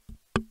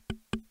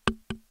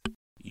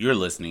You're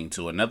listening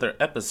to another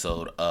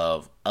episode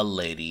of A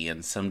Lady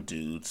and Some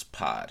Dudes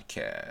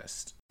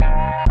podcast.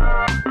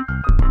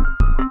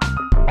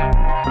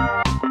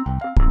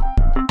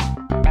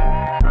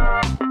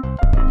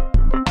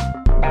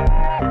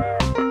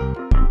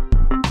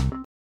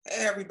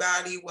 Hey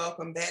everybody,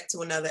 welcome back to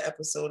another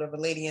episode of A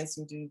Lady and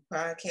Some Dudes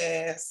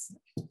podcast.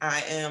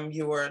 I am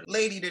your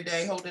lady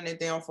today, holding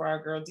it down for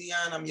our girl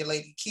Dion. I'm your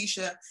lady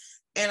Keisha,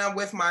 and I'm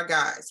with my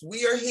guys.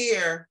 We are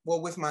here,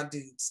 with my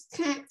dudes.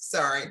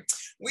 Sorry.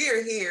 We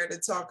are here to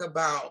talk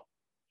about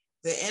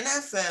the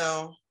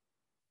NFL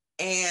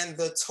and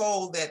the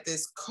toll that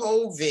this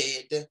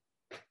COVID,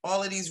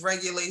 all of these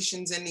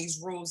regulations and these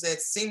rules that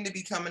seem to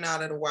be coming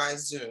out of the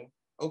wazoo,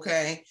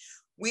 okay?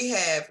 We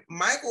have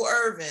Michael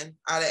Irvin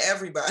out of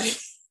everybody.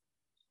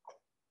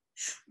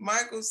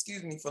 Michael,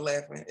 excuse me for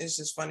laughing. It's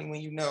just funny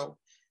when you know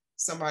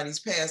somebody's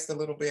passed a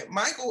little bit.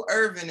 Michael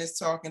Irvin is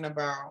talking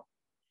about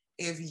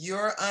if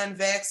you're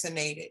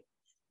unvaccinated,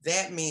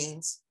 that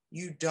means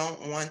you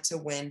don't want to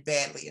win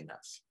badly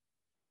enough.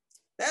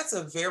 That's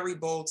a very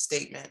bold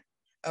statement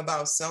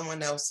about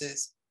someone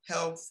else's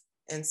health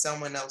and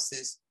someone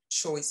else's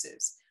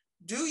choices.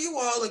 Do you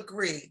all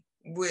agree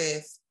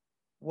with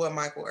what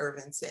Michael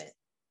Irvin said?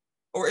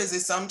 Or is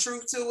it some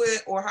truth to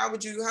it? Or how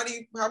would you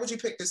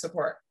pick this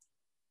apart?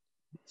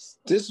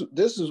 This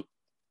is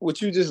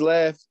what you just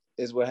laughed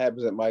is what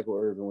happens at Michael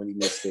Irvin when he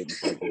makes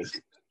statements like this.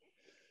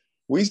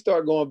 We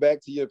start going back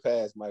to your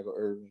past, Michael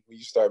Irvin, when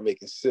you start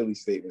making silly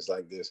statements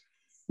like this.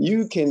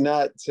 You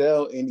cannot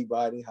tell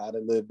anybody how to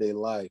live their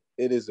life.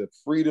 It is a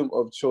freedom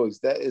of choice.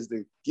 That is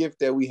the gift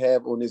that we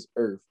have on this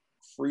earth,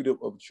 freedom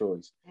of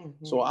choice.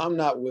 Mm-hmm. So I'm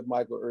not with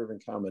Michael Irvin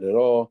comment at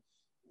all.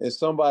 If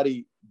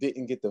somebody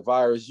didn't get the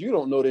virus, you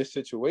don't know their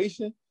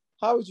situation.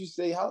 How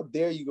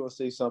dare you go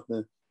say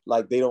something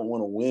like they don't want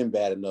to win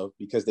bad enough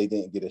because they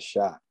didn't get a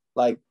shot?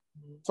 Like,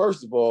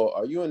 first of all,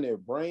 are you in their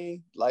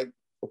brain? Like,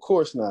 of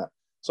course not.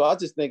 So I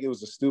just think it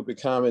was a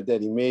stupid comment that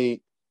he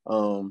made.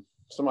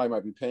 Somebody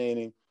might be paying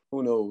him.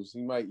 Who knows?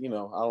 He might, I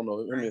don't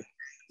know. Him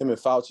and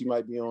Fauci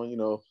might be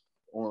on,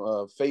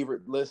 on a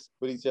favorite list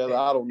with each other.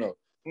 I don't know.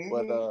 Mm-hmm.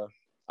 But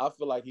I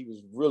feel like he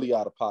was really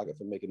out of pocket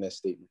for making that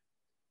statement.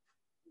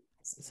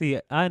 See,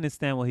 I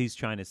understand what he's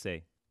trying to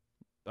say.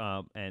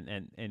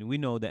 And we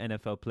know the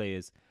NFL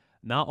players,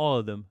 not all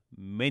of them,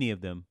 many of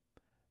them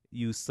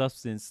use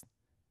substance,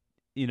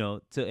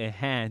 to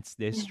enhance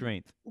their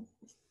strength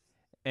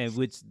and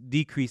which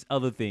decrease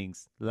other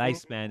things,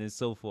 lifespan and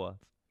so forth.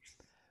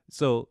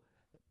 So,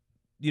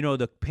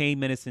 the pain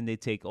medicine they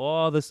take,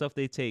 all the stuff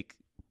they take,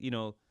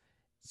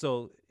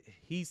 so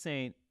he's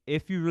saying,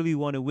 if you really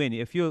want to win,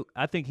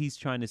 I think he's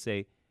trying to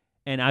say,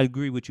 and I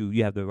agree with you,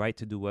 you have the right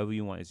to do whatever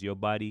you want. It's your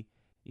body.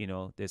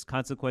 There's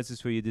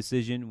consequences for your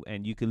decision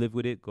and you can live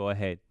with it, go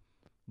ahead.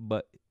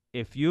 But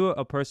if you're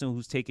a person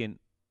who's taking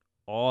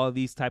all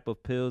these type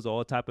of pills,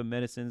 all type of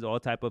medicines, all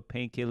type of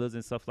painkillers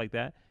and stuff like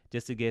that,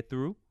 just to get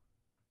through,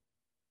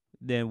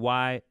 then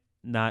why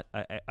not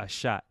a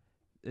shot,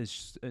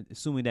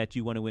 assuming that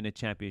you want to win a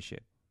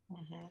championship?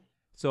 Mm-hmm.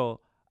 So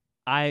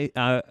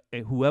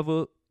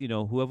whoever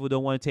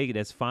don't want to take it,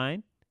 that's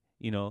fine.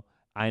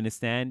 I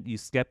understand you're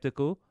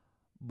skeptical,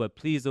 but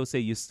please don't say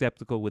you're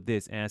skeptical with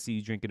this. And I see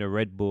you drinking a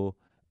Red Bull.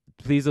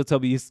 Please don't tell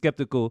me you're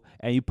skeptical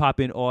and you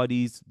pop in all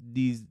these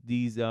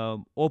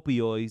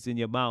opioids in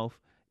your mouth,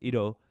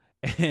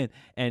 and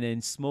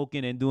then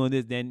smoking and doing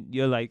this. Then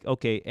you're like,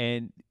 okay.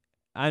 And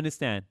I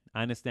understand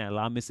a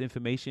lot of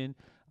misinformation.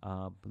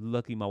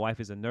 Luckily, my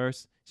wife is a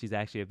nurse. She's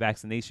actually a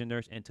vaccination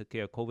nurse and took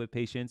care of COVID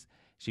patients.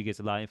 She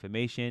gets a lot of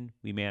information.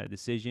 We made a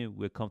decision.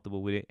 We're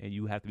comfortable with it, and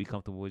you have to be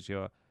comfortable with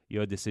your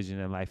decision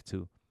in life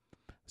too.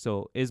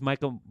 So is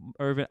Michael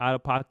Irvin out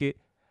of pocket?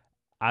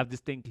 I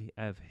just think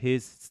of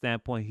his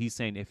standpoint, he's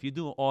saying, if you're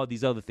doing all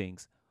these other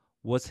things,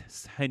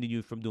 what's hindering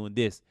you from doing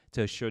this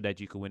to assure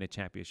that you can win a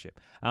championship?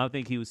 I don't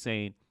think he was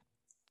saying,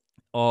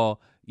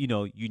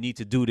 you need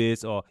to do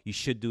this or you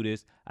should do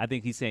this. I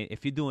think he's saying,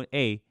 if you're doing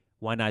A,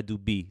 why not do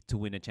B to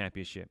win a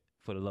championship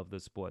for the love of the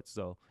sport?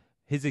 So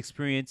his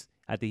experience,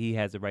 I think he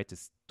has the right to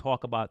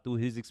talk about through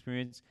his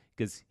experience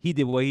because he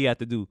did what he had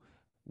to do.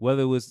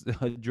 Whether it was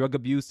drug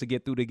abuse to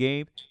get through the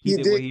game, he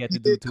did what he had to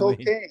do to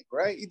cocaine, win.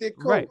 Right? He did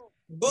coke. Right.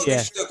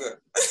 Bullet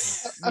sugar.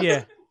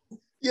 Yeah.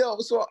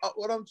 So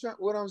what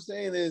I'm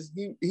saying is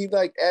he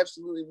like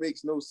absolutely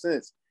makes no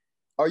sense.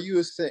 Are you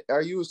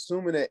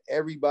assuming that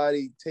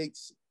everybody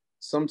takes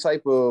some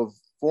type of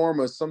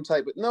form or some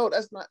type of? No,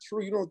 that's not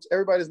true.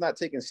 Everybody's not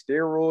taking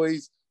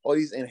steroids, all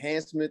these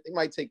enhancements. They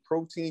might take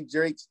protein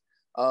drinks,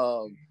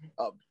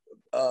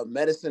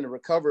 medicine to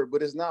recover,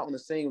 but it's not on the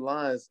same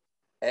lines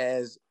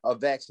as a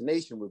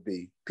vaccination would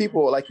be.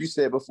 People, like you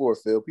said before,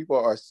 Phil, people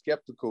are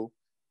skeptical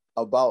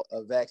about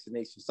a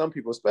vaccination. Some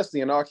people, especially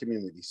in our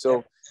community.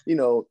 So,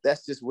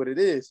 that's just what it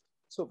is.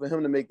 So for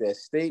him to make that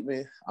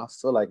statement, I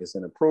feel like it's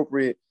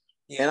inappropriate.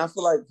 Yeah. And I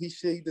feel like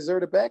he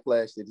deserved a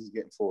backlash that he's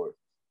getting for it.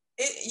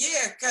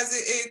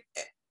 Because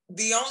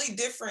the only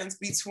difference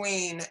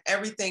between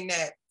everything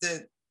that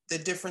the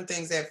different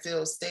things that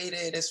Phil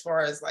stated, as far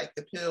as like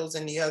the pills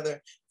and the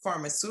other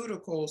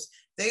pharmaceuticals,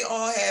 they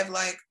all have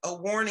like a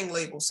warning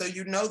label. So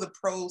you know the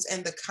pros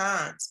and the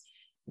cons.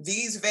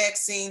 These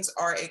vaccines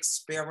are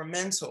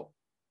experimental.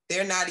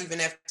 They're not even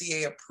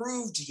FDA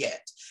approved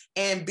yet.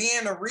 And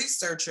being a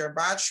researcher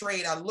by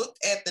trade, I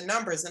looked at the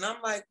numbers and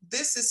I'm like,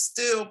 this is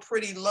still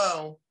pretty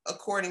low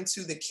according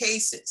to the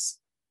cases,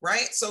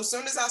 right? So as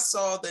soon as I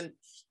saw the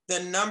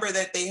number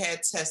that they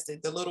had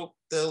tested, the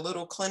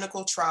little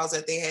clinical trials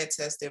that they had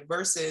tested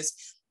versus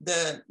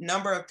the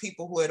number of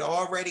people who had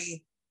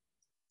already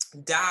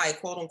died,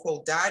 quote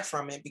unquote, died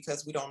from it,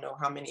 because we don't know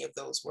how many of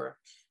those were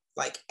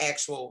like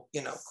actual,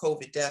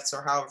 COVID deaths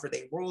or however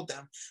they ruled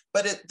them.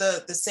 But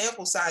the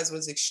sample size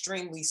was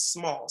extremely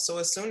small. So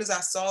as soon as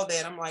I saw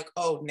that, I'm like,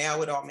 oh,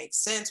 now it all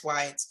makes sense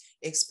why it's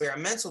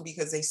experimental,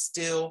 because they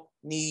still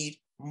need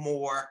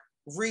more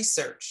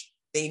research.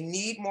 They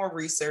need more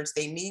research.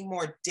 They need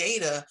more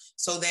data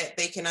so that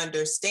they can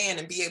understand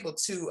and be able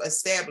to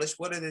establish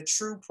what are the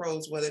true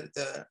pros, what are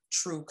the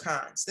true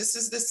cons. This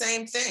is the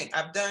same thing.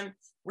 I've done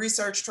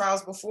research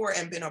trials before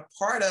and been a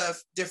part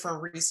of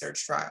different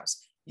research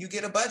trials. You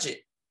get a budget.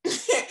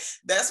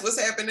 That's what's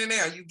happening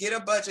now. You get a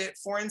budget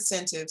for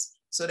incentives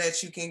so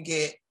that you can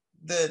get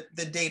the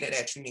data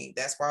that you need.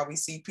 That's why we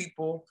see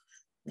people,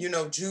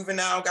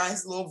 Juvenile got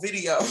his little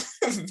video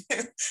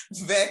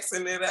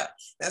vaxing it up.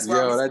 That's why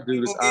that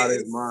dude is out of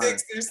his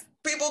mind.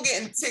 People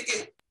getting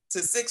tickets to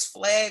Six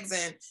Flags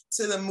and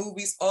to the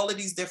movies, all of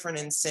these different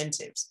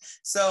incentives.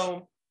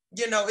 So,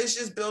 it's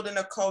just building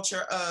a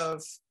culture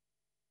of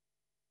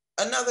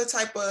another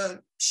type of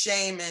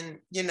shame and,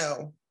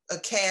 a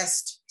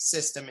caste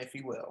system, if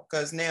you will,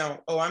 because now,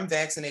 oh, I'm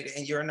vaccinated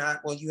and you're not,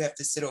 well, you have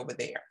to sit over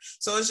there.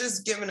 So it's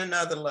just giving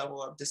another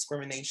level of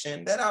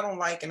discrimination that I don't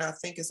like and I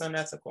think is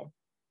unethical.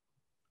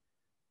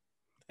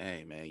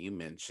 Hey, man, you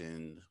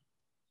mentioned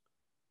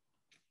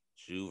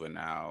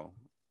Juvenile.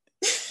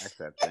 Back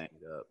that thing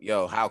up.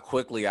 Yo, how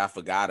quickly I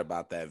forgot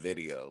about that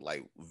video,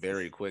 like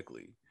very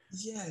quickly.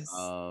 Yes.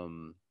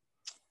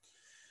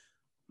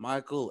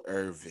 Michael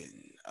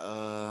Irvin.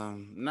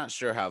 Not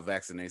sure how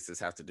vaccinations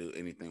have to do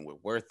anything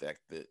with worth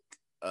ethic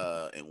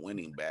and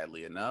winning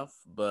badly enough,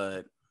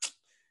 but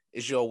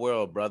it's your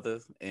world, brother.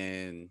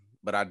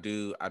 But I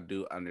do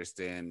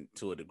understand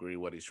to a degree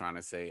what he's trying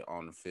to say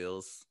on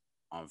Phil's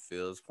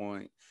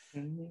point.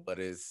 Mm-hmm. But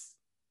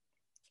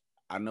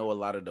I know a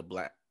lot of the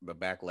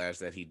backlash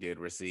that he did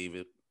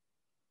receive.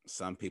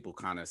 Some people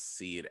kind of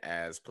see it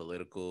as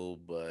political,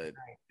 but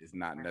it's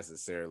not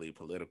necessarily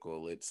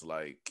political. It's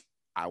like,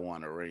 I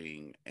want a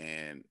ring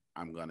and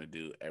I'm going to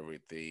do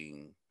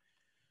everything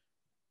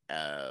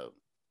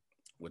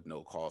with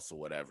no cost or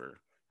whatever.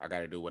 I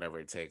got to do whatever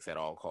it takes at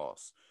all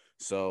costs.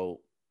 So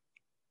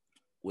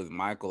with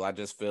Michael, I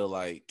just feel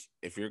like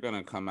if you're going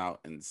to come out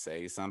and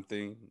say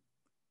something,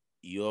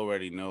 you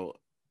already know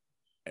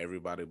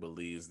everybody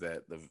believes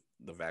that the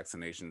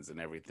vaccinations and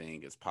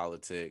everything is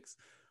politics.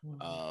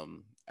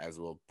 Mm-hmm. As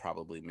we'll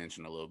probably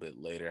mention a little bit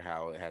later,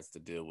 how it has to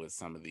deal with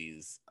some of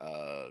these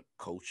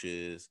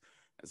coaches,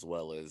 as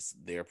well as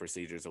their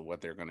procedures of what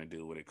they're going to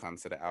do when it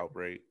comes to the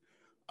outbreak.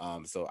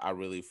 So I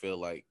really feel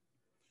like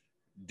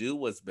do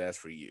what's best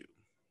for you.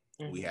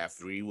 Mm-hmm. We have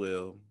free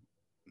will.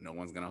 No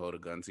one's going to hold a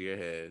gun to your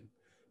head.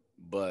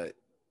 But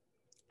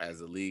as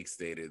the league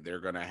stated, they're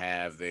going to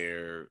have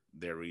their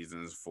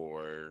reasons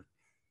for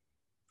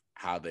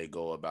how they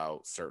go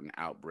about certain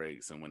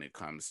outbreaks and when it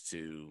comes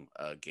to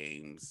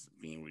games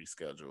being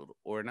rescheduled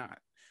or not.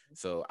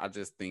 So I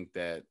just think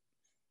that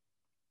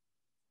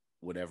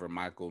whenever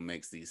Michael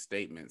makes these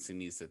statements, he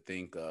needs to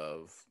think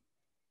of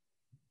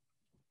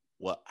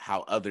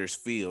how others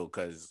feel,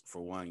 because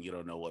for one, you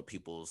don't know what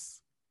people's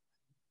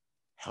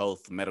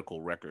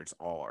medical records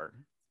are.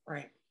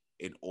 Right.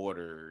 In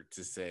order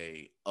to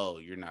say, oh,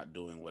 you're not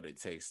doing what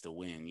it takes to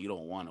win. You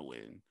don't want to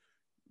win.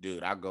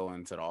 Dude, I go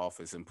into the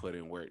office and put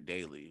in work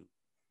daily.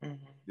 Mm-hmm.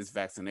 This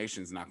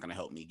vaccination is not going to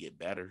help me get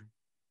better.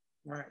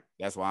 Right.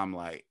 That's why I'm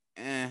like,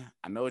 I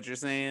know what you're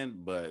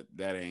saying, but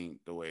that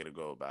ain't the way to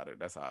go about it.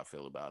 That's how I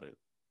feel about it.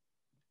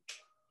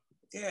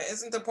 Yeah,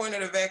 isn't the point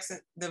of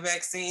the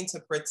vaccine to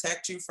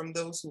protect you from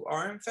those who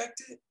are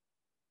infected?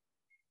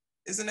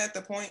 Isn't that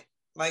the point?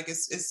 Like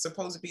it's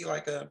supposed to be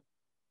like a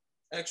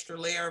extra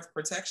layer of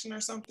protection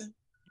or something?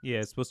 Yeah,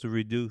 it's supposed to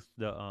reduce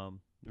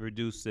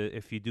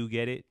if you do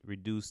get it,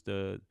 reduce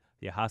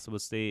your hospital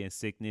stay and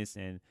sickness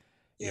and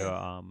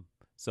your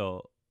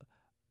so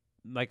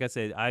like I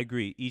said, I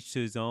agree. Each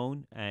to his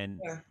own, and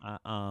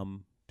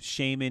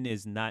shaming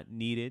is not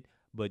needed.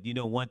 But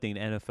one thing the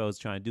NFL is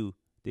trying to do,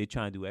 they're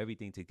trying to do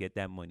everything to get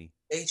that money.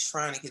 They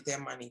trying to get that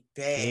money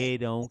back. They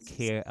don't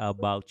care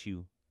about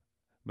you.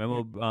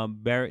 Remember,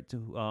 Barrett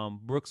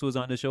Brooks was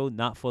on the show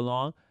not for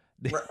long.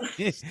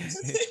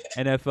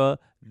 NFL,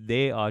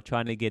 they are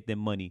trying to get their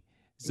money.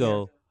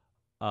 So,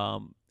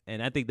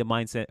 and I think the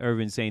mindset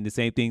Irvin's saying the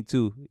same thing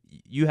too.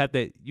 You have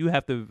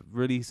to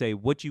really say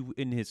what you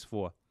in this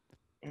for.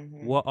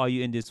 Mm-hmm. What are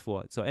you in this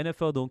for? So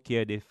NFL don't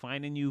care. They're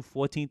fining you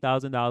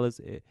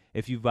 $14,000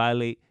 if you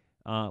violate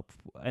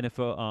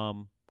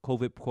NFL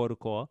COVID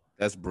protocol.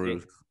 That's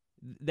Bruce.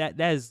 That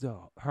is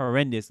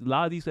horrendous. A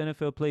lot of these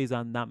NFL players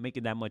are not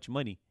making that much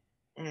money.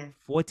 Mm.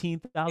 Yeah.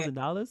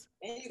 $14,000,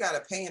 And you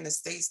gotta pay in the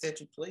states that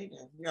you played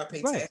in. You gotta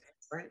pay right?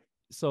 taxes, right?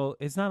 So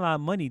it's not a lot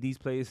of money these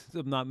players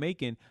are not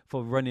making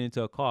for running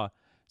into a car.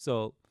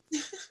 So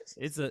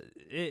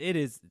it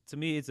is, to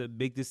me, it's a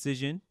big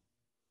decision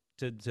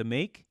to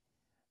make,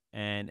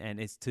 and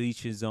it's to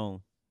each his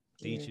own.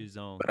 To each Yeah. his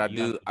own. But I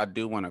You have do I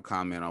do want to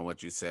comment on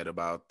what you said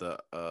about the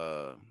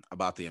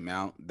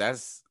amount.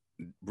 That's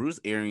Bruce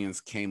Arians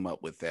came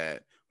up with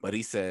that, but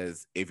he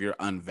says if you're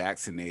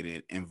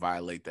unvaccinated and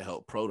violate the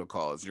health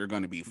protocols, you're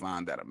going to be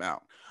fined that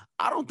amount.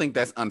 I don't think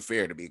that's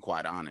unfair, to be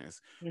quite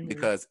honest, Mm-hmm.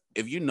 because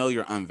if you know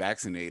you're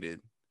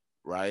unvaccinated,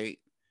 right,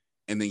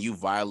 and then you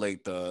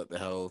violate the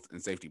health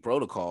and safety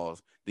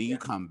protocols, then you Yeah.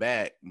 come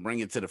back, bring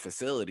it to the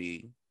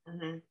facility,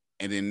 Mm-hmm.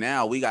 and then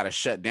now we got to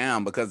shut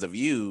down because of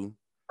you.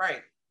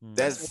 Right. Mm.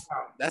 That's That's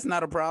wild. that's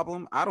not a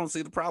problem. I don't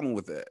see the problem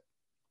with that.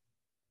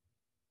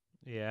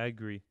 Yeah, I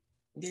agree.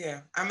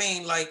 Yeah. I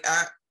mean, like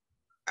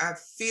I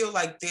feel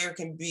like there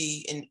can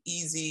be an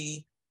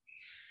easy,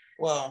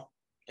 well,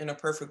 in a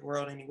perfect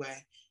world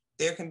anyway,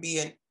 there can be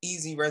an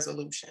easy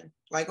resolution.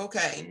 Like,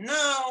 okay,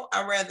 no,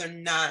 I'd rather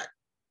not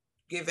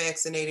get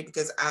vaccinated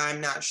because I'm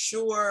not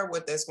sure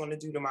what that's going to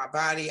do to my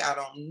body. I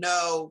don't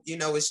know.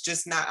 It's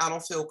just not, I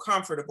don't feel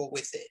comfortable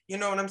with it. You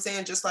know what I'm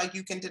saying? Just like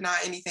you can deny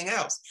anything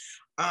else.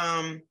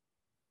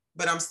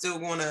 But I'm still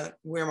going to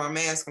wear my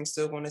mask. I'm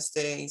still going to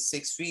stay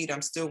 6 feet.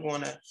 I'm still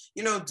going to,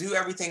 do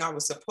everything I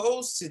was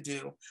supposed to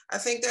do. I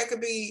think it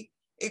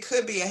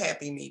could be a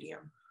happy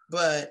medium.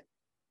 But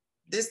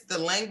the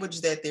language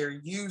that they're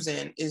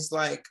using is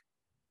like,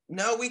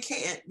 no, we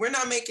can't. We're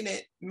not making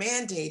it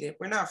mandated.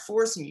 We're not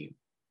forcing you.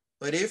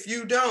 But if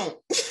you don't,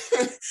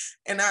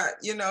 and I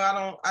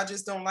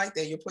just don't like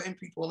that. You're putting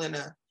people in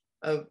a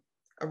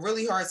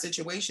really hard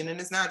situation. And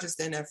it's not just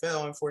the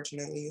NFL,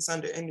 unfortunately. It's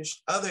under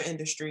other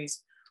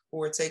industries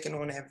who are taking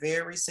on that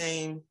very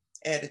same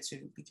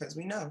attitude because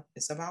we know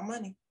it's about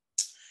money.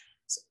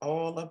 It's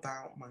all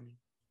about money.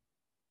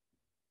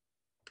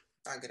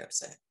 I get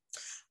upset.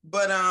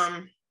 But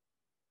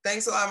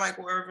thanks a lot,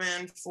 Michael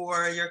Irvin,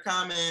 for your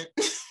comment.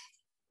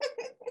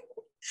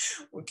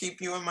 We'll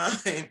keep you in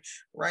mind,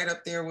 right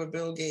up there with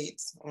Bill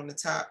Gates on the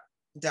top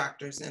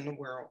doctors in the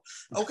world.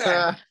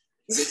 Okay.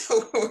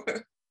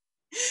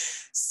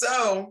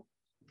 So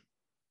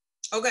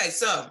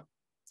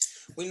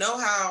we know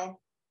how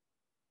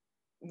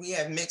we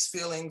have mixed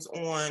feelings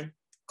on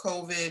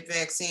COVID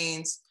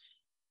vaccines,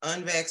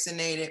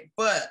 unvaccinated,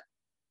 but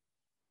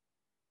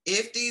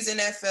if these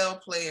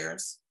NFL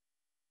players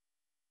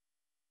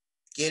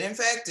get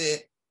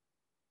infected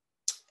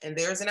and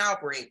there's an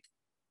outbreak,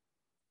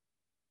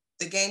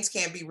 the games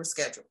can't be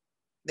rescheduled.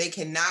 They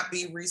cannot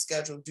be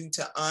rescheduled due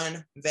to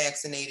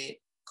unvaccinated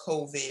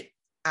COVID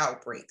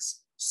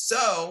outbreaks.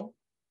 So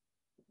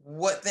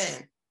what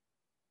then?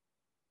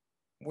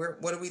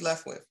 What are we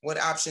left with? What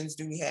options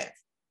do we have?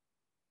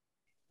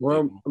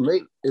 Well,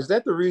 is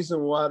that the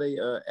reason why they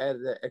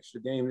added that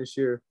extra game this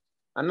year?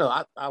 I know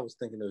I was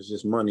thinking it was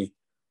just money,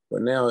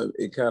 but now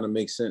it kind of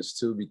makes sense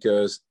too,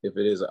 because if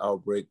it is an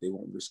outbreak, they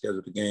won't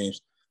reschedule the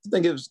games. I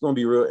think it's going to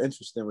be real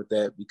interesting with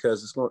that,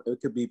 because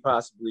it could be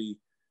possibly,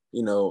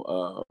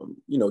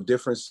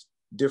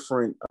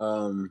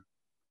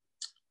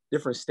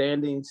 different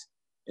standings,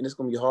 and it's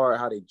going to be hard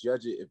how they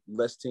judge it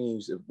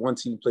if one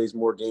team plays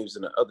more games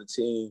than the other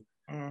team.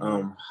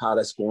 Mm-hmm. How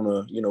that's going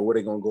to, where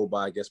they're going to go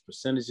by, I guess,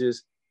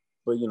 percentages.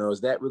 But,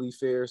 is that really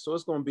fair? So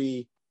it's going to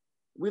be,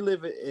 we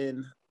live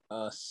in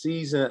a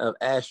season of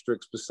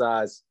asterisks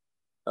besides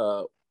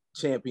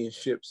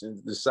championships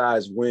and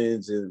besides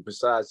wins and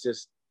besides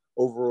just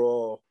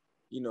overall,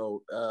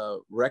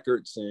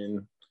 records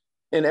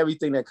and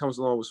everything that comes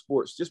along with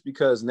sports, just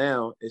because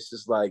now it's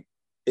just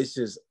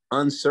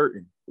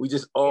uncertain. We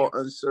just all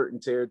uncertain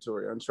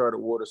territory, uncharted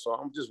water. So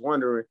I'm just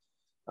wondering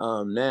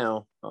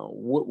now,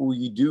 what will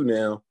you do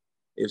now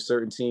if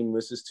certain team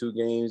misses 2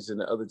 games and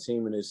the other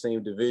team in the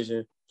same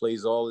division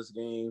plays all its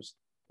games?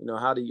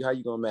 How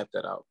you gonna map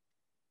that out?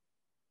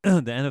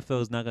 The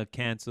NFL is not gonna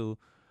cancel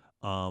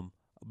Tom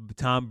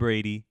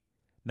Brady.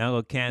 Not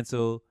gonna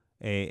cancel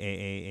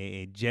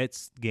a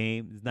Jets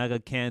game. It's not gonna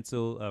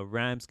cancel a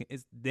Rams game.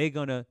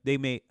 They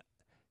may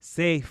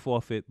say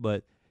forfeit,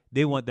 but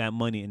they want that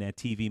money and that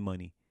TV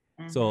money.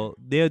 Mm-hmm. So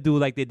they'll do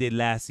like they did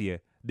last year.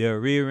 They'll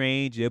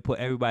rearrange. They'll put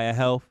everybody at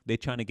health. They're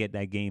trying to get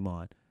that game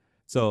on.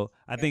 So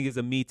I think it's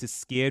a me to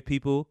scare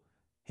people.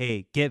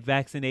 Hey, get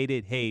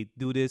vaccinated. Hey,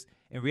 do this.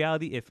 In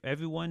reality, if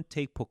everyone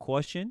take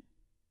precaution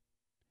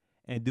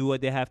and do what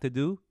they have to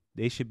do,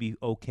 they should be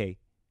okay.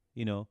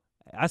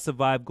 I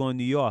survived going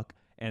to New York,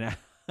 and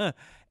I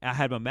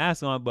had my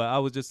mask on, but I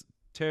was just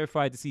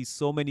terrified to see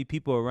so many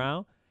people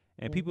around,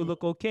 and people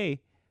look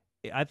okay.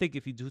 I think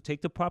if you do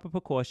take the proper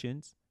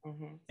precautions,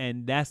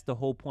 and that's the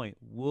whole point.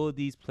 Will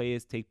these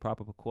players take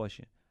proper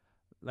precaution?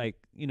 Like,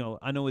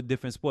 I know with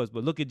different sports,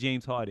 but look at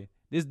James Harden.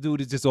 This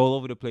dude is just all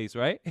over the place,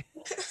 right?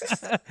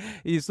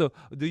 So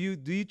do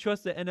you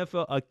trust the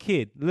NFL, a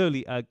kid,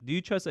 literally, do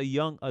you trust a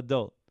young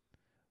adult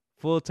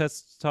full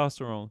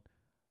testosterone,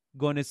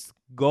 going to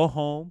go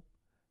home,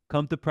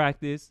 come to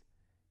practice,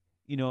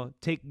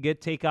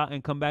 get takeout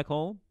and come back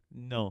home?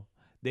 No.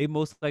 They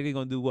most likely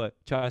gonna do what?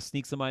 Try to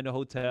sneak somebody in the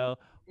hotel,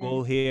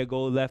 go Mm, here,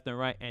 go left and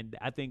right. And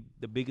I think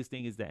the biggest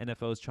thing is the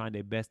NFL is trying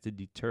their best to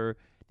deter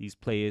these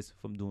players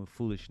from doing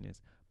foolishness.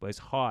 But it's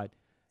hard.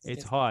 It's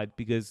it's hard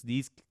because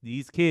these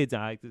kids,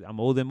 I'm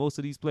older than most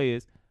of these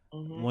players,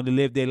 mm-hmm. want to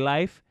live their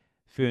life,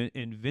 feel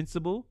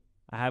invincible.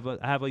 I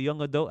have a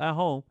young adult at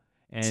home,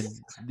 and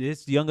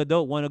this young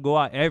adult want to go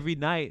out every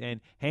night and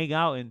hang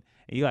out, and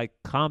you like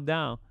calm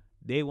down.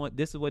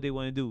 This is what they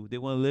want to do. They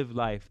want to live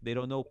life. They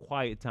don't know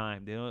quiet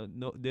time. They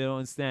don't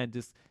understand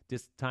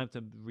just time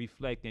to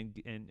reflect and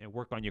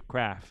work on your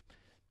craft.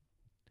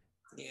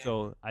 Yeah,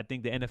 So I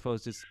think the NFL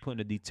is just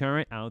putting a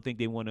deterrent. I don't think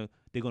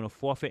they're gonna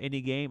forfeit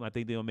any game. I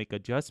think they'll make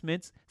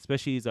adjustments,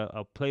 especially as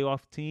a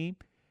playoff team.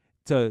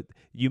 To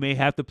You may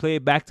have to play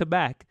it back to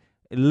back.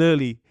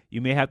 Literally,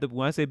 you may have to,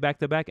 when I say back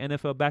to back,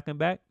 NFL back and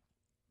back,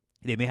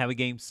 they may have a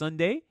game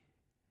Sunday,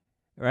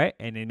 right?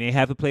 And they may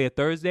have to play a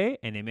Thursday,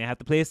 and they may have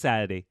to play a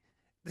Saturday.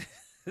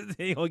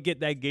 They don't get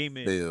that game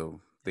in. Still,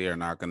 they are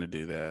not going to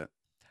do that.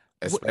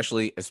 What,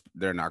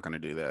 They're not going to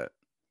do that.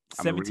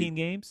 I'm gonna read. 17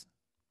 games?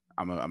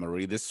 I'm gonna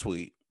read this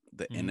tweet.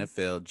 The Mm-hmm.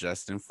 NFL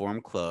just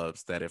informed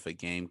clubs that if a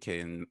game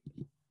cannot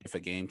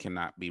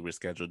be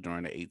rescheduled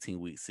during the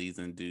 18-week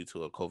season due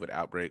to a COVID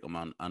outbreak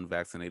among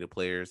unvaccinated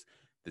players,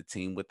 the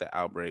team with the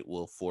outbreak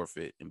will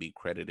forfeit and be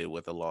credited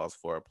with a loss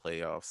for a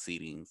playoff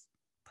seedings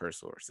per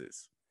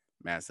sources.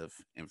 Massive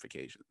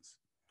implications.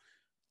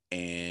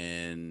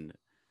 And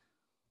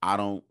I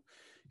don't.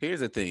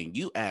 Here's the thing: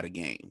 you add a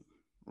game,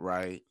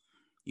 right?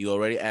 You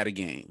already add a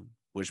game,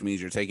 which means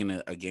you're taking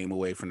a game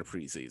away from the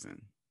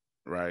preseason,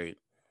 right?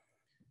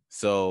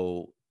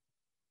 So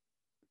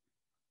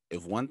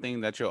if one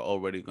thing that you're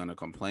already going to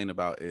complain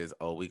about is,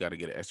 oh, we got to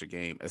get an extra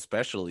game,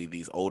 especially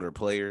these older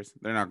players,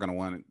 they're not going to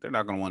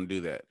want to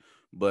do that.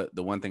 But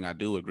the one thing I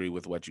do agree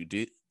with what you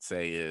did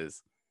say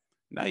is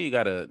now you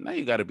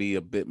gotta be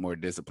a bit more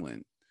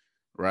disciplined,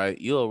 right?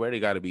 You already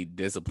got to be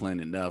disciplined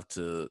enough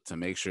to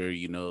make sure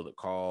you know the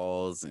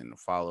calls and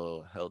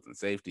follow health and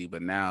safety,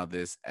 but now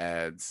this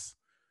adds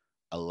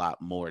a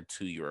lot more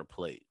to your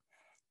plate.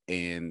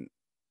 And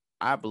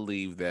I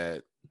believe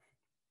that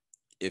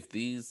if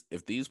these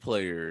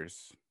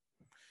players,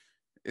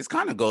 this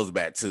kind of goes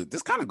back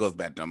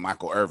to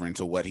Michael Irvin,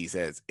 to what he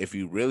says. If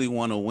you really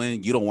want to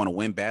win, you don't want to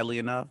win badly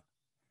enough,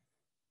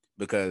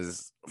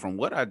 because from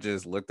what I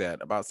just looked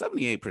at, about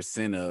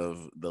 78%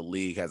 of the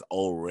league has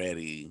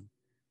already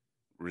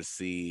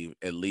received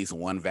at least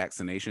one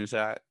vaccination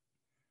shot.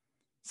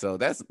 So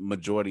that's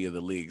majority of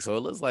the league. So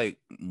it looks like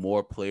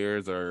more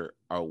players are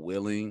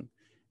willing.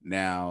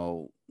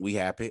 Now we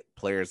have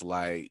players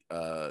like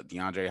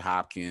DeAndre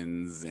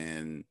Hopkins,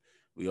 and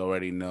we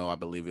already know, I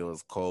believe it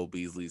was Cole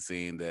Beasley,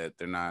 saying that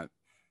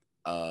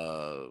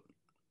uh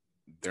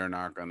they're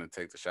not gonna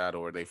take the shot,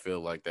 or they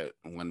feel like that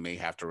one may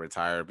have to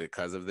retire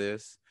because of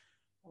this.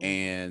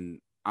 And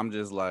I'm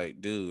just like,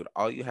 dude,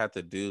 all you have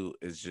to do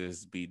is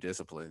just be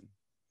disciplined.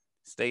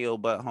 Stay your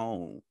butt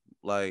home.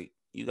 Like,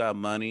 you got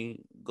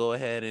money, go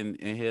ahead and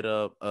hit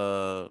up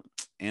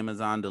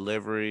Amazon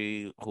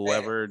delivery, fact.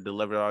 whoever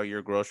deliver all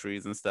your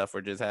groceries and stuff,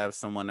 or just have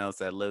someone else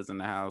that lives in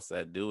the house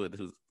that do it,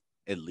 who's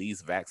at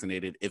least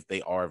vaccinated, if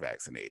they are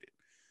vaccinated.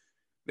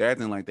 They're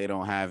acting like they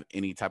don't have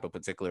any type of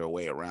particular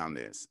way around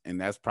this. And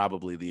that's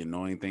probably the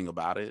annoying thing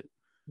about it.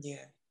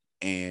 Yeah,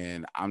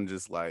 And I'm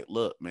just like,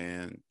 look,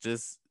 man,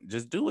 just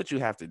do what you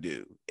have to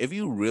do. If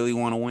you really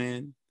want to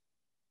win,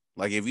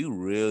 like if you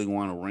really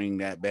want to ring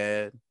that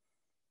bad,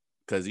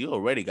 because you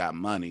already got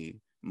money.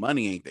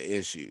 Money ain't the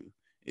issue.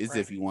 It's right.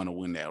 if you want to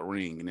win that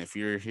ring. And if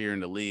you're here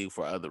in the league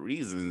for other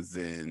reasons,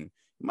 then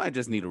you might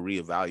just need to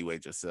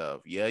reevaluate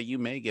yourself. Yeah, you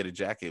may get a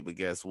jacket, but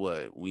guess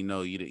what? We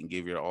know you didn't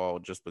give your all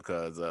just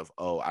because of,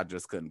 oh, I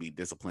just couldn't be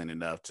disciplined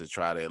enough to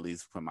try to at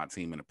least put my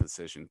team in a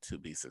position to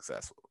be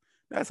successful.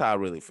 That's how I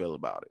really feel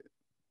about it.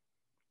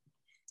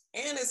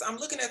 And I'm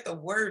looking at the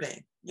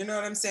wording. You know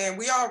what I'm saying?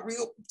 We all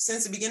real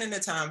since the beginning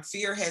of time,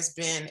 fear has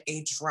been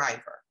a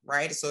driver,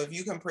 right? So if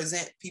you can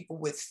present people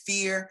with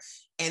fear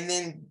and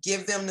then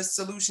give them the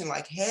solution,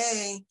 like,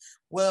 hey,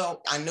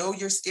 well, I know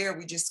you're scared.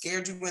 We just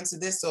scared you into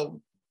this.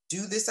 So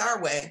do this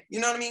our way. You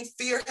know what I mean?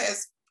 Fear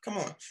has, come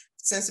on,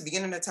 since the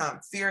beginning of time,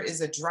 fear is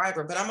a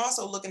driver. But I'm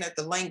also looking at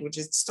the language.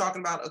 It's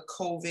talking about a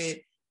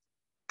COVID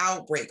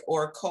outbreak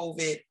or a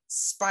COVID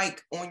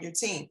spike on your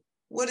team.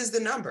 What is the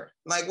number?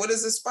 Like, what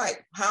is the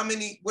spike? How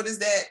many? What is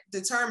that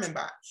determined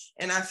by?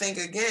 And I think,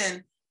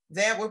 again,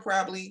 that would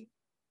probably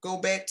go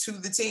back to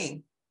the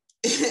team.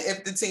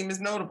 If the team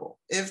is notable.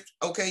 If,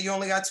 okay, you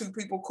only got two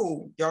people,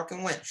 cool, y'all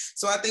can win.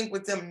 So I think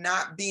with them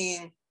not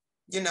being,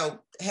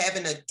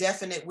 having a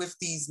definite with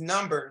these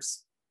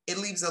numbers, it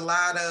leaves a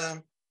lot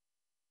of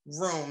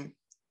room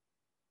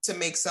to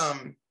make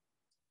some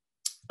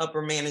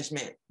upper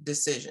management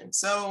decisions.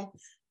 So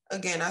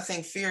again, I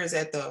think fear is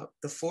at the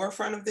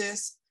forefront of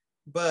this,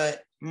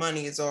 but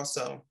money is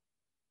also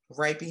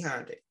right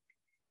behind it.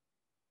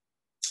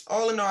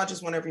 all in all, I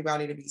just want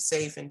everybody to be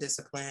safe and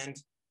disciplined.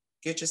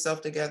 Get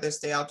yourself together,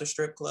 stay out the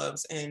strip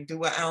clubs, and do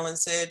what Alan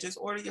said. Just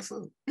order your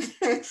food.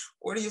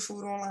 Order your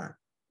food online,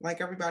 like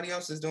everybody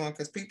else is doing,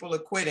 because people are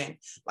quitting,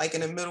 like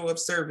in the middle of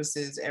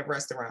services at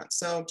restaurants.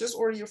 So just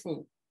order your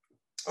food.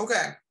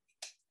 Okay.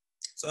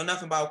 So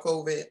enough about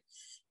COVID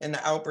and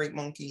the outbreak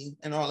monkey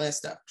and all that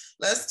stuff.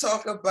 Let's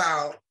talk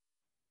about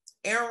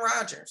Aaron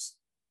Rodgers.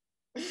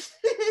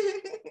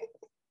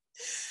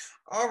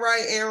 All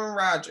right, Aaron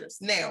Rodgers.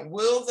 Now,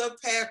 will the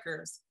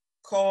Packers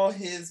call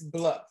his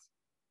bluff?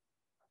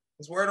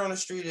 His word on the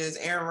street is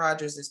Aaron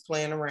Rodgers is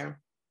playing around.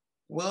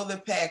 Will the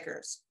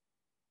Packers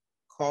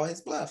call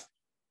his bluff?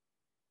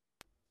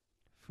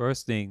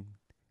 First thing,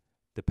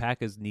 the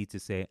Packers need to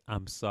say,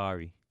 I'm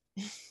sorry.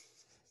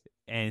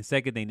 And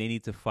second thing, they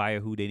need to fire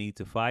who they need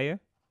to fire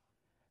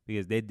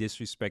because they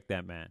disrespect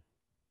that man.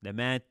 The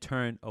man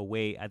turned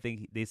away. I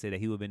think they said that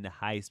he would have been the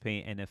highest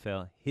paying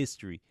NFL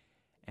history,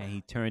 and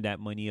he turned that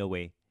money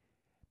away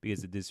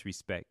because of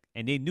disrespect.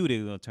 And they knew they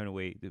were going to turn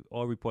away.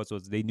 All reports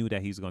was they knew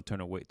that he was going to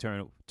turn away,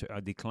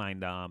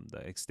 decline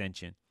the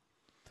extension.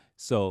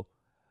 So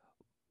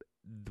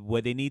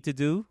what they need to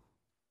do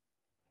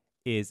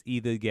is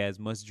either get as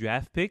much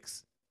draft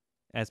picks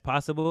as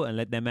possible and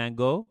let that man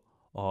go,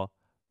 or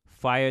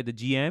fire the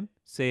GM,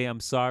 say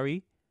I'm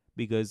sorry,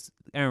 because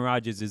Aaron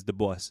Rodgers is the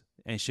boss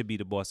and should be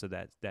the boss of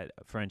that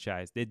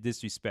franchise. They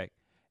disrespect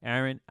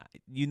Aaron.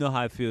 You know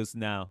how it feels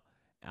now.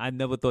 I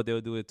never thought they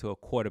would do it to a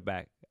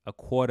quarterback.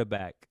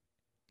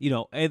 You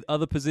know,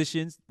 other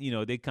positions, you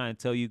know, they kind of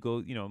tell you go,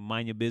 you know,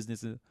 mind your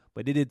business,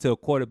 but they did it to a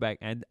quarterback.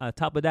 And on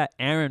top of that,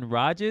 Aaron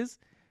Rodgers,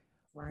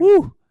 right.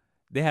 Whoo,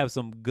 they have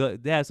some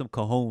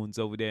cojones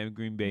over there in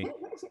Green Bay.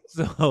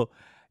 So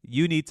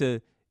you need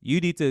to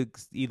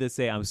either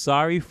say I'm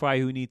sorry, fire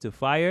who you need to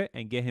fire,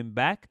 and get him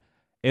back.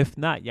 If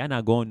not, you're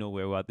not going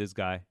nowhere without this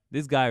guy.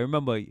 This guy,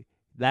 remember,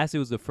 last year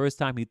was the first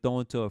time he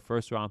thrown to a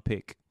first-round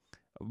pick,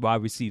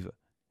 wide receiver.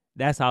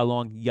 That's how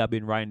long y'all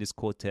been riding this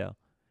coattail.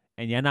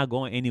 And you're not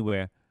going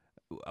anywhere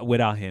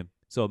without him.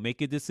 So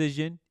make a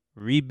decision,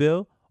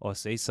 rebuild, or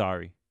say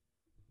sorry.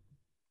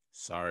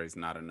 Sorry is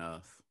not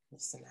enough.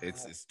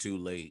 It's too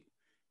late.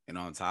 And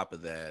on top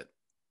of that,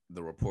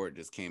 the report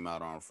just came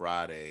out on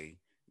Friday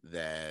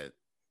that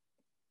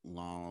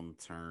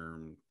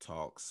long-term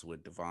talks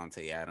with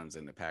Devontae Adams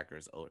and the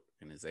Packers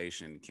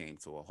organization came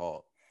to a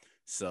halt.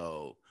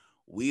 So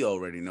we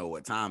already know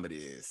what time it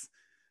is.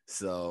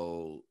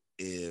 So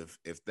if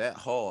that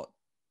halt,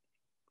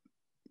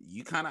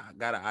 you kind of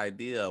got an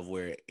idea of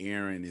where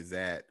Aaron is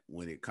at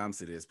when it comes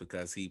to this,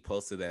 because he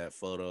posted that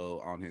photo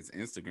on his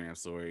Instagram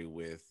story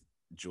with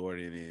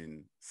Jordan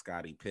and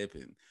Scottie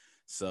Pippen.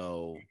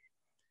 So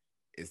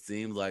it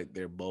seems like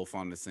they're both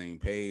on the same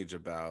page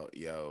about,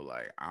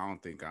 like, I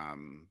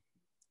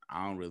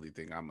don't really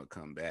think I'm gonna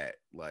come back.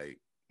 Like,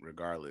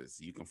 regardless,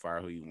 you can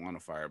fire who you want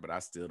to fire, but I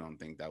still don't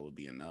think that would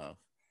be enough.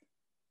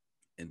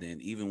 And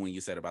then even when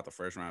you said about the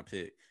first round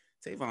pick,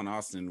 Tavon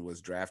Austin was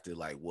drafted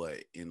like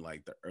what, in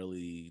like the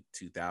early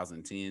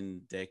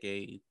 2010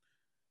 decade,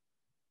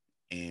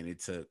 and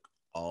it took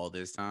all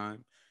this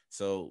time.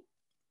 So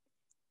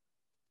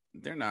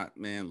they're not,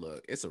 man,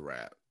 look, it's a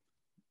wrap.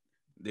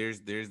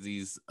 There's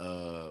these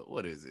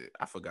what is it?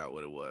 I forgot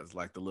what it was.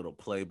 Like the little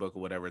playbook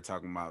or whatever,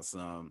 talking about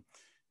some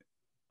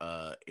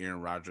Aaron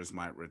Rodgers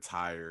might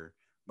retire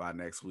by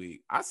next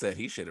week. I said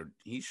he should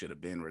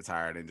have been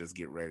retired and just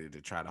get ready to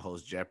try to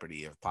host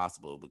Jeopardy if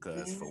possible,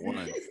 because for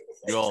one,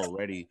 you're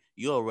already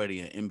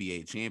an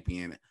NBA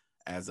champion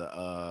as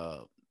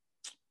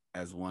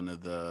one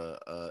of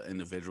the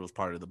individuals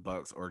part of the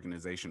Bucks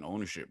organization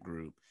ownership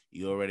group.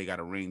 You already got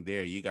a ring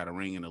there. You got a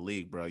ring in the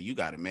league, bro. You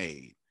got it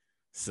made.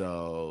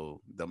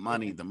 So the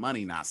money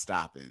not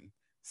stopping.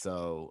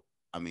 So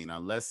I mean,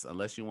 unless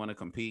you want to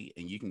compete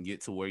and you can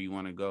get to where you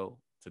want to go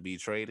to be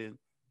traded,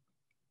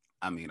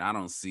 I mean, I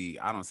don't see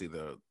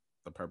the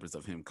purpose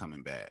of him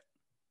coming back.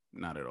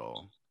 Not at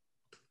all.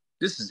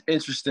 This is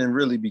interesting,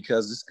 really,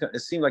 because it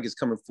seemed like it's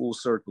coming full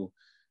circle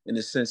in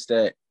the sense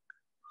that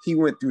he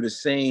went through the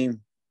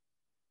same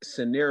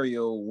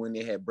scenario when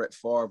they had Brett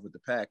Favre with the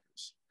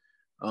Packers.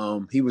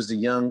 He was the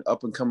young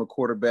up-and-coming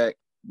quarterback.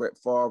 Brett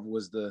Favre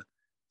was the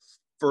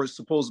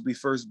supposedly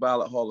first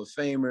ballot Hall of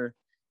Famer,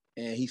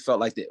 and he felt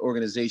like the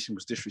organization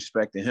was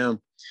disrespecting him.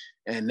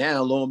 And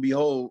now, lo and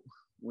behold,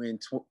 we're in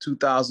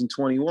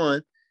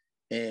 2021,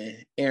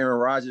 and Aaron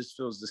Rodgers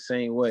feels the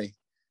same way.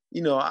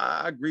 You know,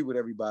 I agree with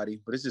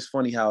everybody, but it's just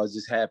funny how it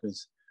just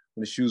happens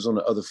when the shoe's on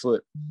the other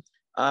foot.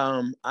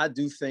 I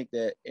do think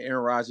that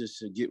Aaron Rodgers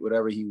should get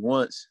whatever he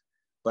wants,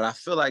 but I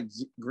feel like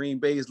Green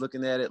Bay is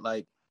looking at it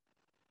like,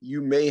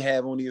 you may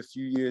have only a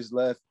few years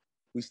left.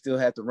 We still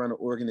have to run an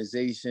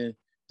organization.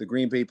 The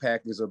Green Bay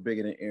Packers are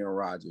bigger than Aaron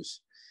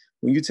Rodgers.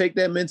 When you take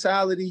that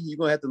mentality, you're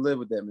going to have to live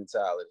with that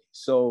mentality.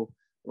 So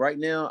right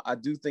now, I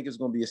do think it's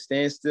going to be a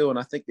standstill, and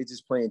I think they're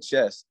just playing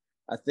chess.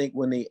 I think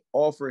when they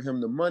offered him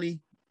the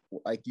money,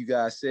 like you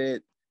guys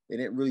said, they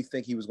didn't really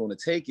think he was going to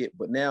take it.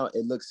 But now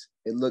it looks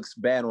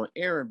bad on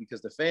Aaron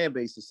because the fan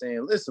base is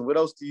saying, listen, what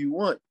else do you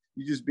want?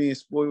 You're just being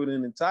spoiled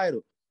and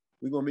entitled.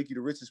 we're going to make you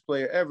the richest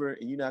player ever,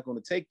 and you're not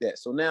going to take that.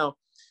 So now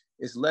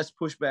it's less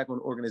pushback on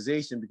the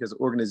organization because the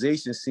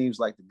organization seems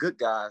like the good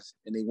guys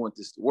and they want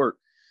this to work.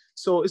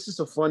 So it's just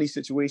a funny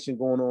situation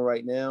going on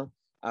right now.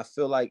 I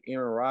feel like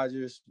Aaron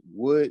Rodgers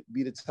would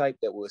be the type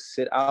that will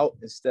sit out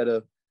instead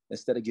of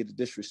get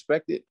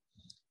disrespected.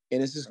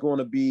 And it's just going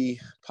to be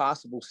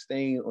possible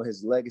stain on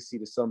his legacy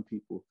to some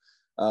people.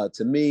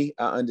 To me,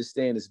 I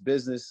understand his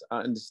business. I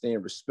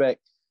understand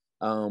respect.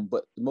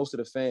 But most of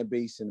the fan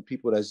base and the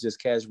people that's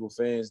just casual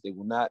fans, they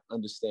will not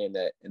understand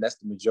that. And that's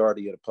the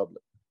majority of the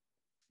public.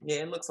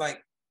 Yeah, it looks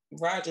like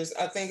Rodgers,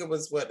 I think it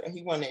was what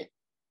he wanted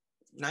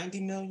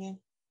 90 million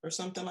or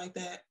something like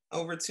that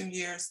over 2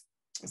 years.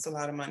 It's a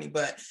lot of money,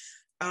 but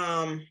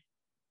I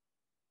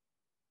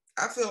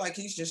feel like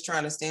he's just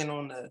trying to stand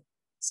on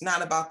it's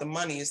not about the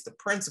money, it's the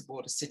principle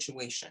of the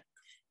situation.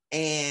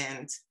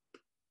 And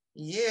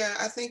yeah,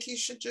 I think he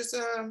should just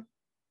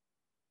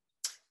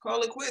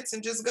call it quits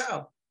and just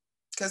go.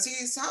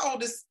 Because how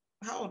old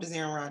is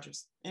Aaron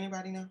Rodgers?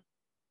 Anybody know?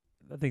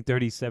 I think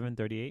 37,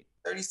 38.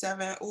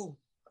 37? Ooh,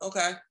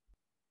 okay.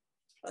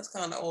 That's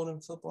kind of old in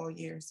football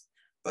years.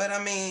 But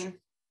I mean,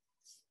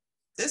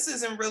 this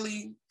isn't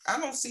really, I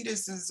don't see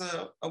this as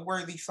a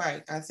worthy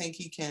fight. I think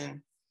he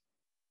can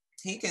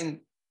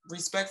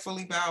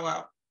respectfully bow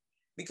out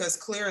because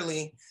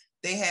clearly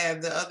they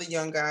have the other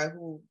young guy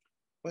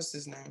what's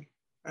his name?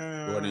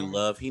 Jordan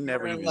Love. He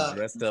never Jordan even Love.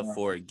 dressed up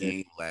for a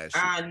game last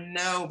year. I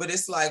know, but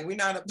it's like we're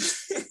not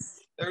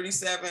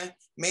 37.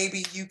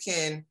 Maybe you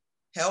can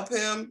help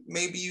him.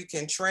 Maybe you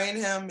can train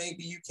him.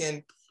 Maybe you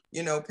can,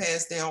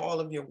 pass down all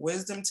of your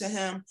wisdom to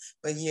him.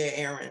 But yeah,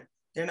 Aaron,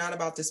 they're not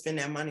about to spend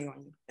that money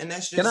on you. And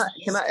that's just.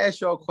 Can I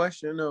ask y'all a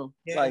question though?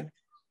 Yeah. Like,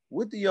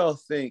 what do y'all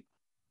think?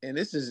 And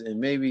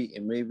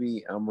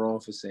maybe I'm wrong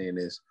for saying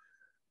this,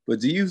 but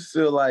do you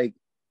feel like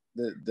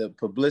the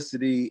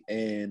publicity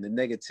and the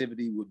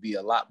negativity would be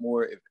a lot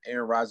more if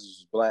Aaron Rodgers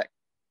was black?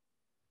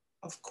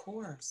 Of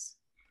course.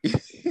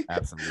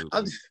 Absolutely.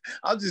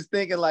 I'm just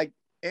thinking like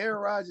Aaron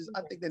Rodgers,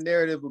 I think the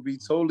narrative would be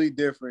totally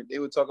different. They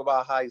would talk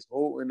about how he's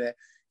holding that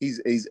he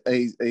is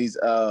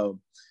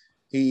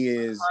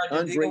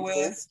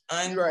ungrateful.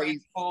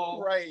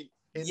 Ungrateful. Right.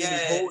 And then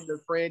he's holding the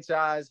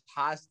franchise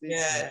hostage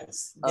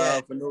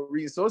for no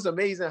reason. So it's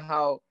amazing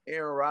how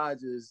Aaron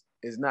Rodgers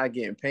is not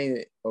getting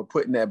painted or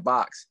put in that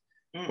box.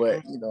 Mm-mm.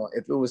 But,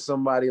 if it was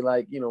somebody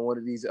like, one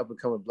of these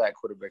up-and-coming black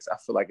quarterbacks, I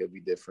feel like it'd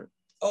be different.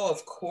 Oh,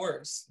 of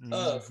course. Mm-hmm.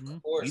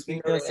 Of course. You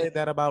think they'll say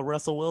that about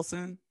Russell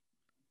Wilson?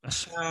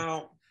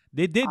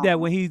 They did that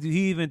when he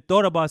even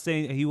thought about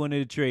saying he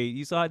wanted to trade.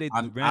 You saw how they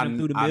ran him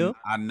through the mill?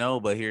 I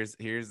know, but here's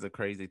the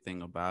crazy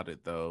thing about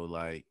it though.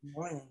 Like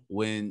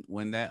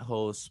when that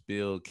whole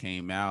spill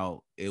came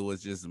out, it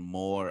was just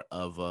more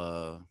of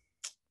a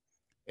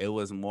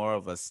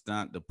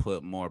stunt to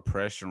put more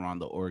pressure on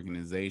the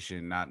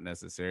organization, not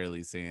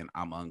necessarily saying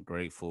I'm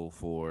ungrateful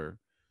for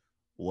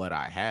what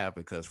I have,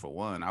 because for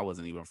one, I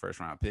wasn't even a first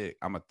round pick.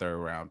 I'm a third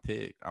round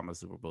pick. I'm a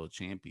Super Bowl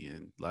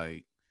champion.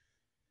 Like,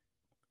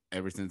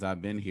 ever since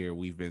I've been here,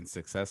 we've been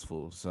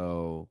successful.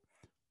 So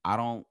I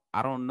don't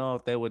know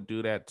if they would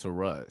do that to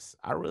Russ.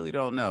 I really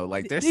don't know.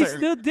 Like they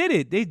still did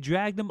it. They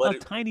dragged him a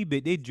tiny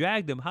bit. They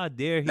dragged him. How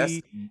dare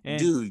he?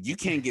 Dude, you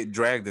can't get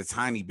dragged a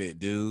tiny bit,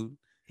 dude.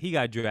 He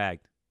got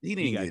dragged. He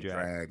didn't get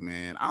dragged,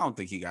 man. I don't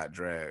think he got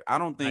dragged. I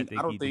don't think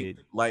he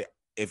did. Like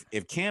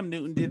if Cam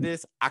Newton did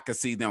this, I could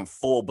see them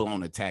full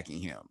blown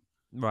attacking him.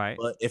 Right.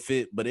 But if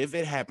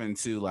it happened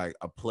to like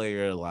a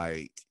player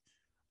like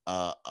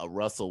a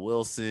Russell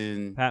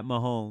Wilson, Pat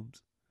Mahomes,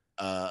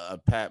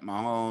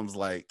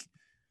 like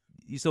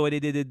you saw what they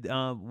did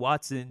to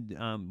Watson.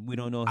 We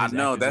don't know his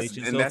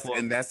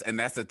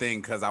that's the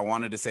thing, because I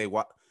wanted to say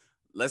what.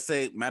 Let's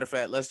say, matter of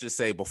fact, let's just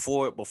say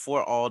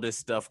before all this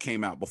stuff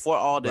came out,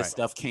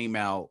 stuff came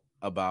out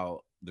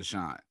about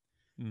Deshaun,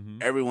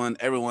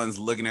 everyone's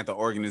looking at the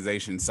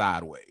organization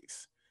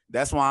sideways.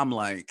 That's why I'm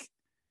like,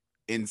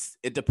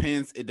 it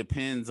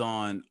depends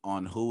on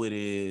who it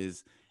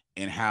is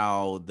and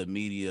how the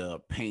media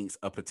paints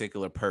a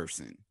particular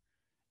person.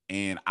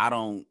 And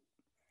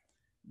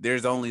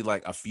there's only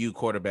like a few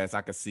quarterbacks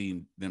I could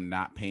see them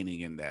not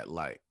painting in that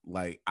light.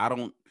 Like I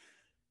don't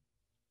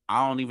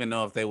even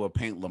know if they would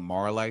paint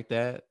Lamar like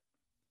that.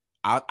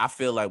 I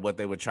feel like what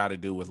they would try to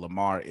do with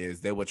Lamar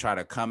is they would try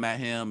to come at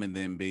him and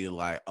then be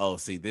like, oh,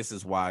 see, this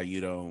is why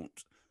you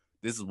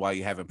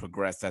haven't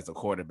progressed as a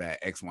quarterback,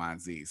 X, Y, and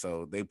Z.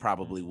 So they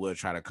probably would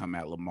try to come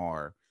at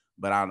Lamar,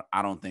 but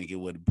I don't think it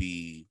would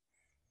be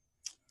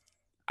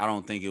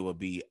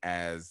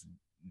as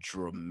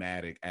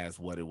dramatic as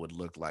what it would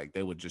look like.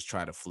 They would just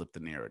try to flip the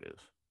narrative.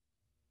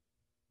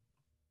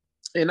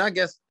 And I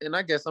guess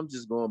I'm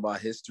just going by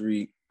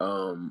history.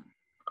 I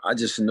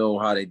just know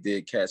how they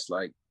did catch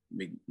like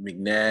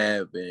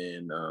McNabb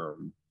and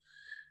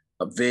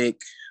Vic.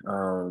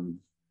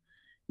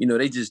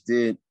 They just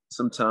did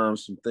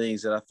sometimes some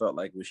things that I felt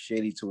like was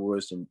shady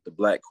towards the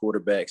black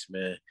quarterbacks,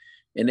 man.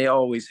 And they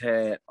always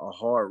had a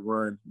hard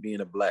run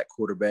being a black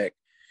quarterback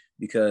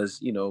because,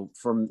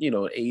 from, the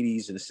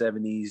 80s and the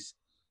 70s,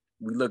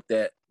 we were looked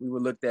at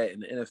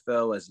in the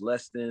NFL as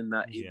less than,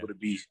 not Yeah. able to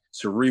be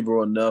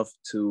cerebral enough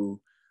to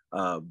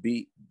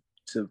be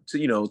to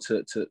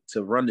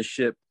run the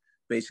ship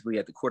basically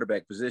at the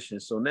quarterback position.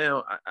 So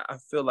now I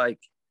feel like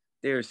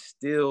there's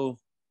still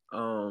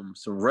some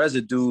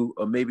residue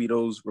of maybe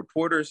those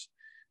reporters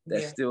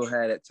that still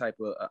had that type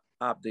of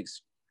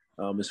optics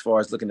as far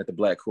as looking at the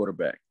black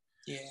quarterback.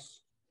 Yeah.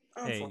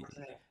 Hey,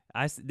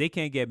 they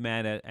can't get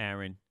mad at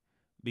Aaron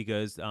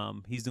because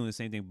he's doing the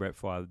same thing Brett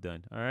Favre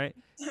done. All right.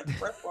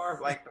 Brett Favre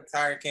like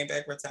retired, came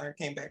back, retired,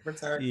 came back,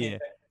 retired, Yeah. came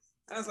back.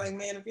 I was like,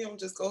 man, if you don't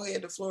just go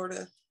ahead to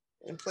Florida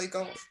and play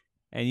golf.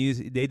 And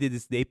they did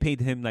this. They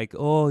painted him like,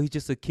 oh, he's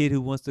just a kid who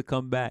wants to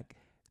come back.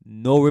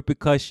 No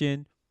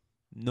repercussion,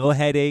 no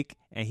headache,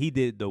 and he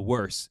did the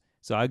worst.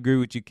 So I agree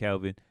with you,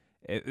 Calvin.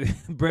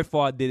 Brett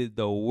Favre did it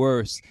the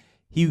worst.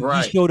 He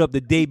showed up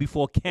the day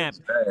before camp,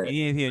 and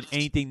you didn't hear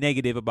anything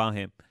negative about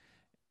him.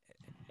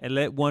 And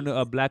let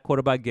a black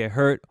quarterback get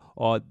hurt,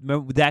 or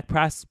remember Dak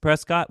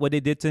Prescott, what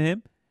they did to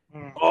him?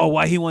 Oh,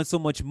 why he wants so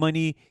much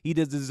money? He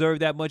doesn't deserve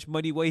that much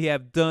money. What he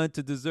have done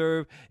to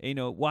deserve?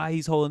 Why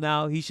he's holding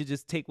out? He should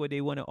just take what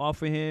they want to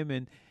offer him.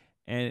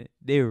 And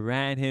they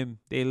ran him.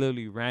 They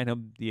literally ran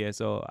him. Yeah.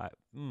 So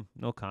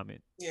no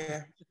comment.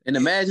 Yeah. And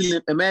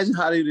imagine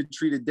how they would have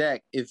treated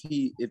Dak if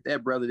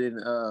that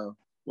brother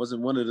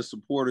wasn't one of the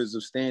supporters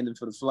of standing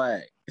for the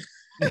flag.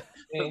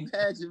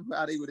 Imagine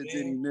how they would have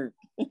did him then.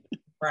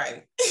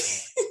 Right.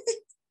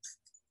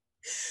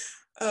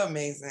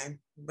 Amazing.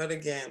 But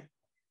again,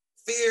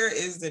 fear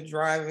is the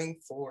driving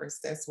force.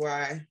 That's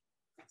why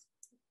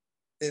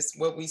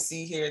what we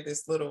see here,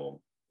 this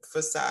little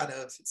facade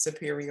of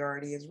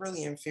superiority, is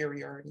really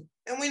inferiority.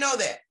 And we know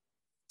that.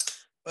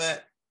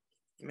 But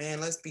man,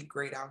 let's be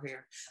great out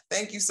here.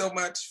 Thank you so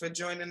much for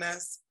joining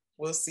us.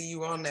 We'll see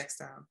you all next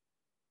time.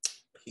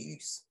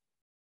 Peace.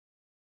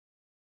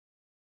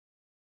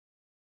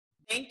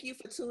 Thank you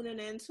for tuning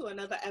in to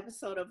another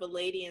episode of A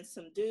Lady and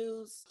Some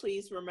Dudes.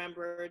 Please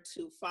remember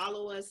to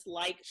follow us,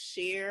 like,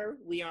 share.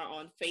 We are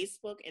on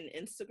Facebook and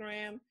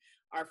Instagram.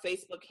 Our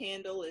Facebook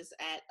handle is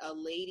at A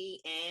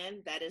Lady and,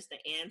 that is the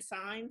and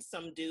sign,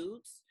 Some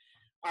Dudes.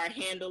 Our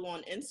handle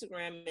on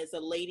Instagram is A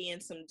Lady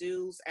and Some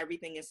Dudes.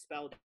 Everything is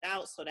spelled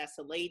out, so that's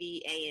A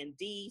Lady, A and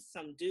D,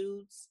 Some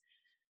Dudes.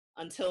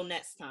 Until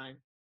next time.